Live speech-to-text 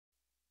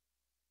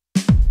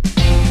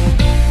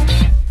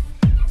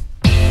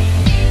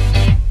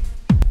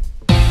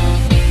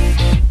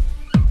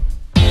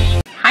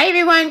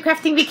everyone,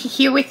 Crafting Vicky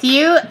here with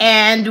you,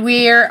 and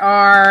we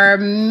are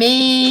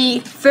May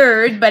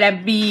 3rd, but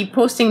I'll be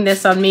posting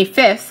this on May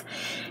 5th,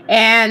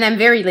 and I'm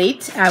very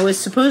late. I was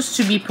supposed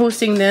to be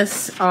posting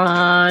this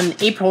on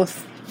April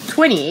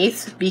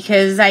 28th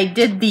because I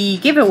did the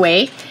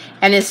giveaway,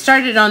 and it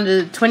started on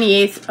the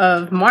 28th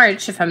of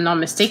March, if I'm not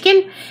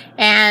mistaken,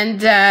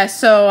 and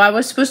so I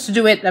was supposed to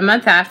do it a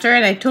month after,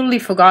 and I totally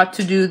forgot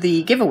to do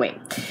the giveaway.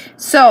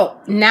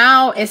 So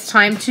now it's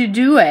time to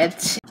do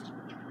it.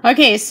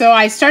 Okay, so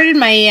I started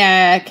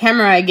my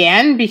camera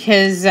again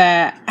because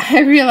I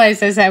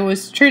realized as I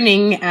was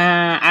turning,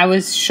 I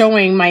was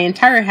showing my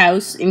entire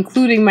house,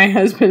 including my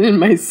husband and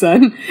my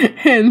son,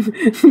 and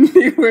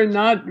they were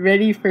not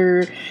ready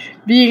for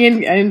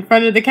being in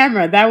front of the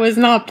camera. That was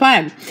not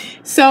planned.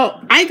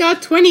 So I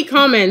got 20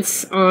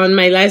 comments on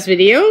my last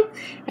video,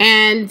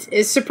 and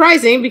it's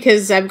surprising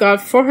because I've got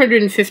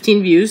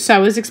 415 views. So I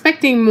was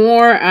expecting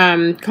more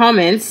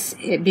comments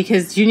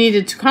because you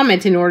needed to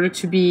comment in order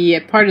to be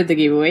a part of the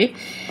giveaway.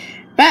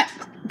 But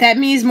that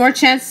means more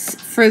chance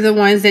for the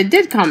ones that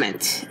did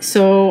comment.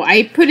 So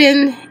I put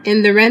in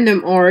the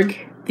random org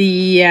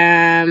the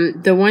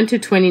 1 to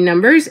 20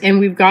 numbers, and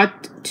we've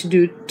got to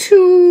do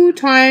 2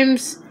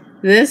 times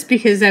this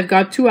because I've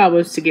got 2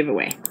 albums to give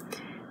away.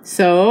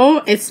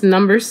 So it's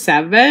number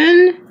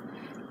 7.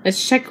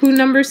 Let's check who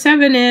number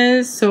 7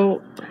 is.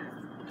 So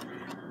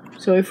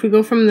if we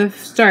go from the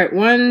start,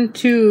 1,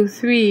 2,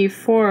 3,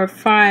 4,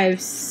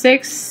 5,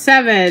 6,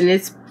 7.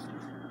 It's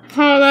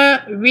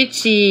Paula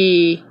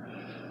Ritchie.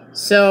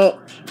 So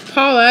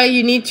Paula,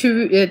 you need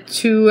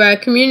to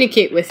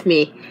communicate with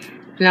me,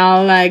 and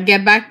I'll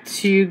get back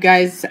to you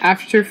guys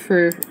after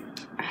for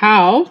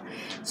how.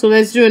 So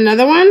let's do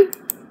another one.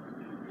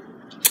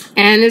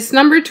 And it's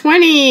number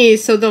 20.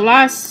 So the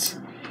last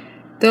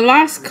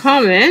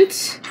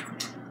comment,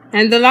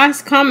 and the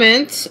last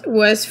comment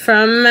was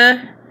from,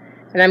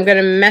 and I'm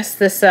gonna mess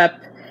this up,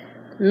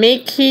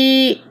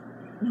 Makey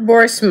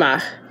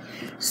Borsma.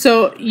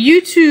 So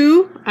you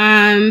two,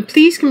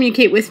 please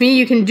communicate with me.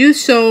 You can do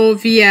so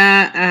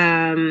via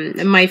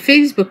my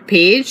Facebook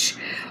page,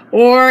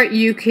 or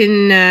you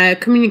can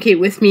communicate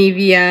with me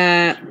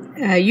via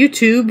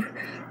YouTube.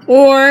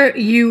 Or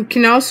you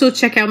can also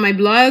check out my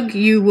blog.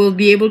 You will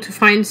be able to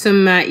find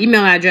some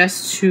email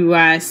address to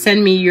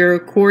send me your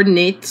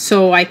coordinates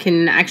so I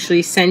can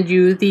actually send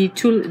you the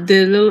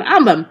little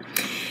album.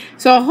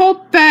 So I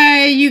hope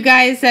you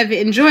guys have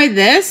enjoyed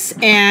this,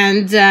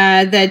 and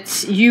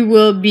that you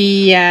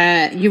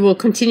will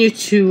continue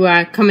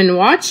to come and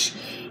watch.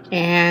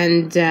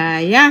 And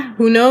yeah,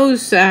 who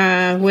knows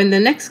when the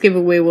next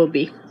giveaway will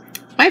be.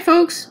 Bye,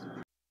 folks.